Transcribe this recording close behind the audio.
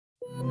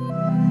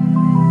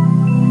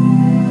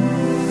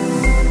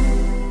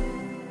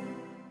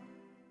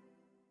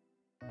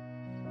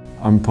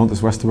I'm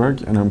Pontus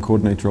Westerberg and I'm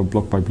coordinator of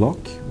Block by Block,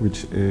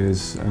 which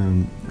is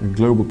a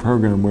global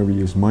program where we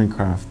use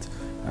Minecraft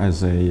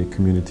as a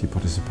community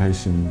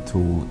participation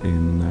tool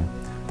in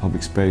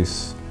public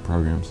space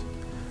programs.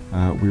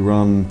 We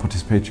run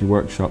participatory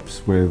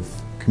workshops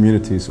with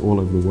communities all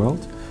over the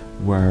world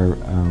where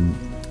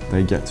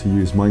they get to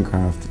use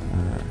Minecraft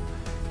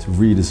to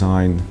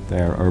redesign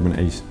their urban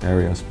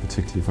areas,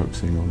 particularly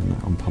focusing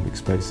on public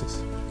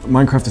spaces.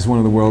 Minecraft is one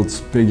of the world's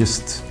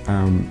biggest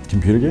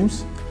computer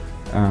games.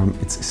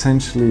 It's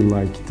essentially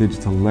like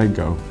digital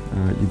Lego.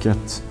 You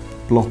get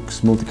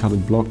blocks,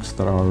 multicolored blocks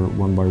that are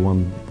 1 by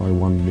 1 by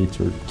 1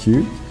 meter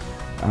cube.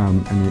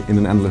 And in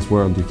an endless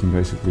world you can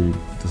basically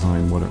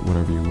design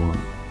whatever you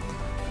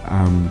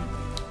want.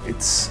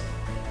 It's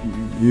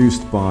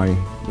used by,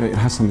 it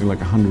has something like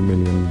 100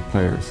 million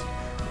players,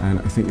 and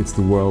I think it's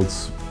the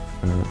world's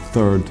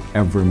third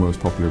ever most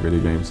popular video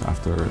games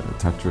after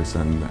Tetris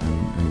and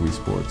Wii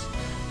Sports.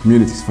 The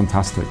community is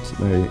fantastic.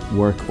 They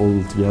work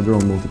all together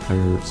on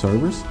multiplayer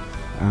servers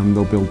and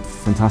they'll build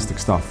fantastic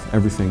stuff.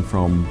 Everything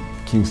from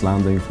King's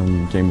Landing,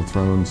 from Game of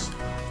Thrones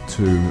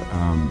to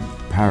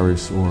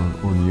Paris or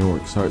New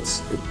York. So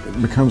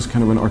it becomes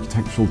kind of an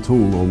architectural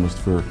tool almost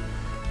for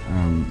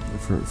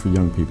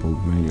young people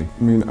mainly.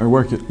 I mean, I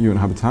work at UN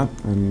Habitat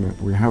and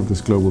we have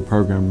this global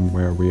program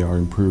where we are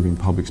improving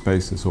public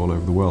spaces all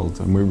over the world,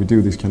 and when we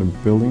do these kind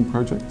of building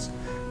projects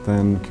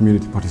then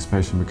community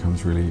participation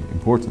becomes really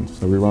important.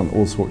 So we run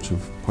all sorts of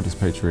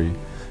participatory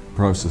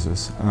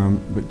processes,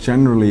 but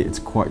generally it's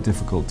quite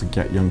difficult to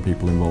get young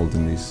people involved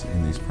in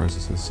these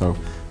processes. So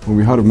when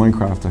we heard of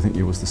Minecraft, I think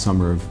it was the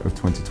summer of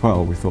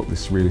 2012, we thought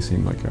this really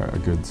seemed like a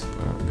good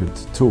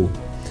tool.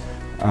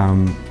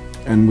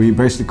 And we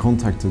basically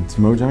contacted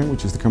Mojang,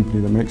 which is the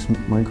company that makes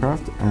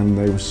Minecraft, and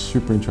they were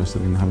super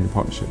interested in having a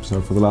partnership. So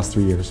for the last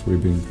 3 years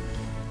we've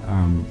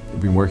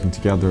been working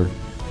together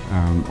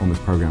on this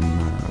program,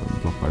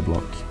 Block by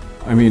Block.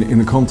 I mean, in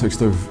the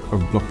context of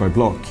Block by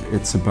Block,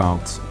 it's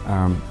about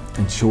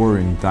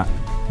ensuring that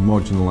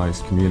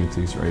marginalized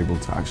communities are able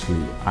to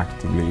actually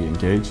actively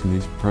engage in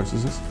these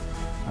processes.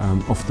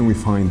 Often we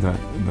find that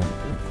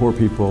poor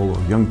people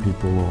or young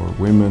people or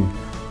women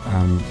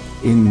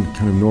in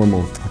kind of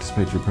normal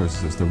participatory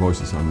processes, their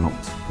voices are not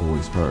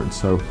always heard.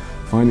 So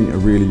finding a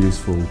really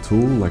useful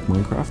tool like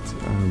Minecraft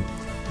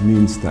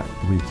means that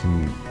we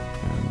can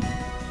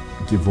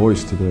give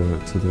voice to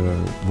the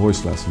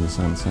voiceless in a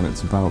sense, and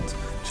it's about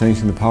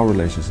changing the power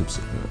relationships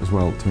as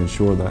well to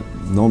ensure that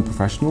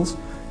non-professionals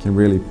can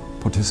really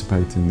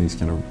participate in these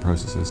kind of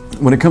processes.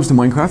 When it comes to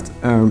Minecraft,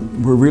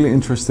 we're really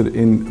interested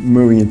in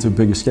moving into a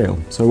bigger scale.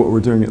 So what we're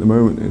doing at the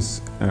moment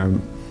is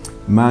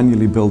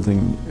manually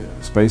building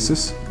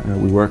spaces.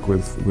 We work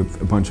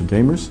with a bunch of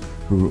gamers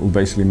who will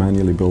basically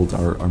manually build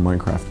our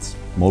Minecraft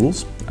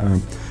models.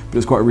 But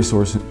it's quite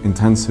resource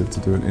intensive to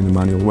do it in a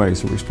manual way,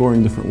 so we're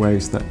exploring different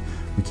ways that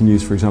we can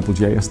use, for example,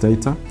 GIS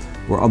data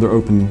or other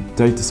open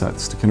data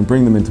sets to kind of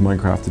bring them into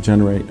Minecraft to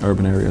generate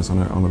urban areas on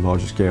a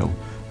larger scale.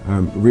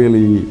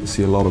 Really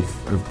see a lot of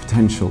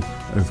potential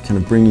of kind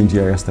of bringing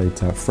GIS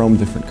data from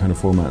different kind of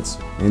formats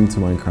into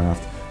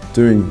Minecraft,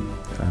 doing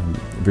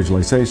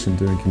visualization,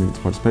 doing community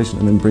participation,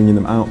 and then bringing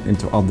them out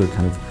into other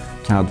kind of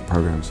CAD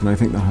programs. And I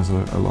think that has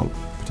a lot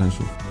of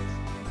potential.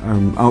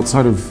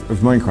 Outside of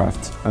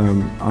Minecraft,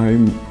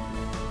 I'm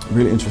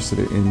really interested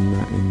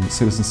in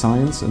citizen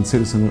science and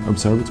citizen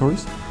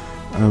observatories.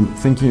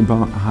 Thinking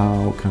about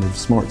how kind of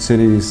smart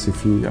cities,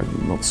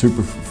 I'm not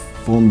super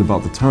fond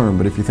about the term,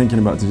 but if you're thinking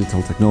about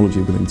digital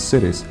technology within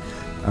cities,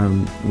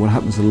 what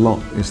happens a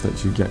lot is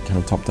that you get kind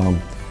of top-down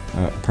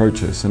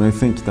approaches, and I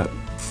think that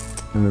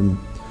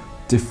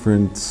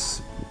different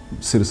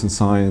citizen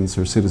science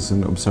or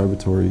citizen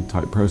observatory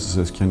type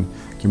processes can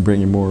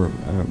bring a more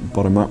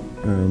bottom-up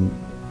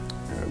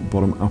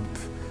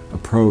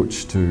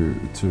approach to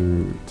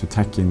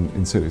tech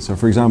in cities. So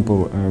for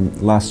example,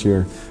 last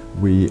year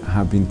we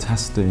have been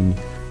testing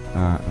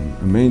a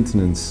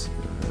maintenance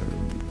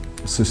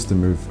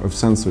system of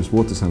sensors,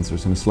 water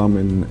sensors in a slum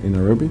in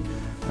Nairobi,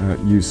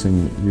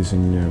 using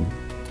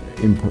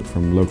input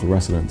from local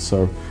residents.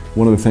 So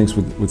one of the things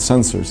with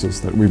sensors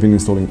is that we've been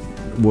installing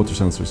water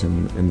sensors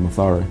in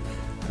Mathare,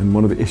 and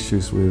one of the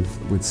issues with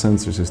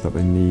sensors is that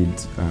they need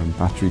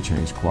battery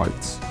change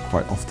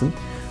quite often.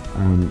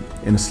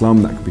 In a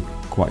slum that could be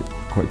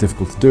quite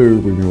difficult to do.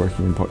 We've been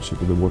working in partnership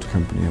with the water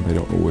company, and they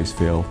don't always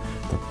feel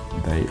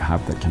that they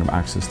have that kind of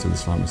access to the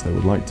slum as they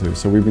would like to.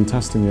 So we've been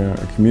testing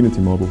a community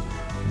model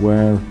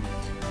where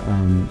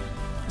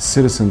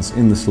citizens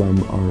in the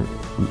slum are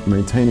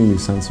maintaining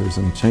these sensors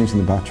and changing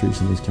the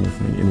batteries and these kind of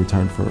things in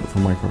return for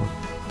micro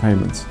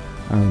payments.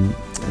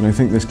 And I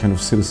think this kind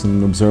of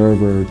citizen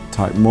observer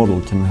type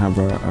model can have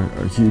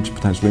a huge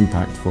potential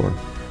impact for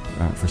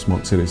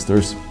smart cities.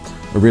 There's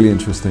a really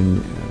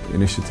interesting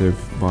initiative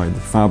by the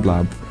Fab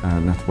Lab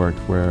network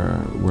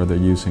where they're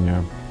using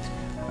a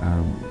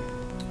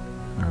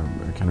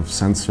kind of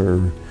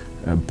sensor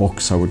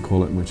box, I would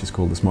call it, which is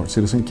called the Smart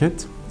Citizen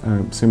Kit.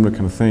 Similar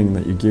kind of thing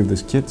that you give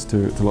this kit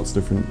to lots of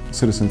different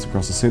citizens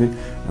across the city,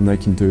 and they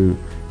can do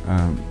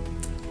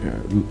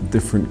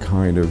different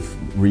kind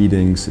of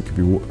readings. It could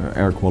be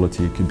air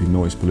quality, it could be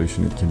noise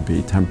pollution, it could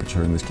be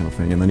temperature and this kind of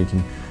thing. And then you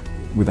can,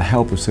 with the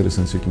help of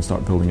citizens, you can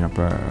start building up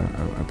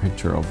a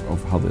picture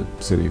of how the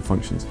city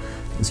functions.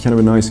 It's kind of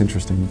a nice,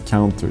 interesting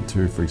counter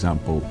to, for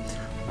example,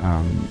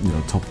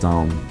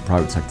 top-down,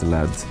 private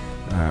sector-led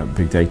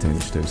big data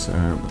initiatives.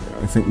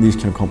 I think these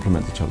can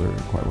complement each other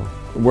quite well.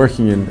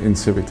 Working in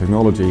civic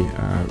technology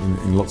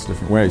in lots of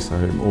different ways,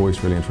 I'm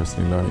always really interested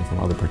in learning from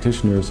other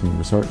practitioners and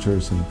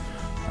researchers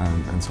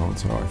and so on.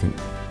 So I think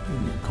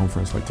a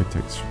conference like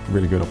TICTeC is a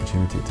really good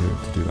opportunity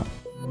to do that.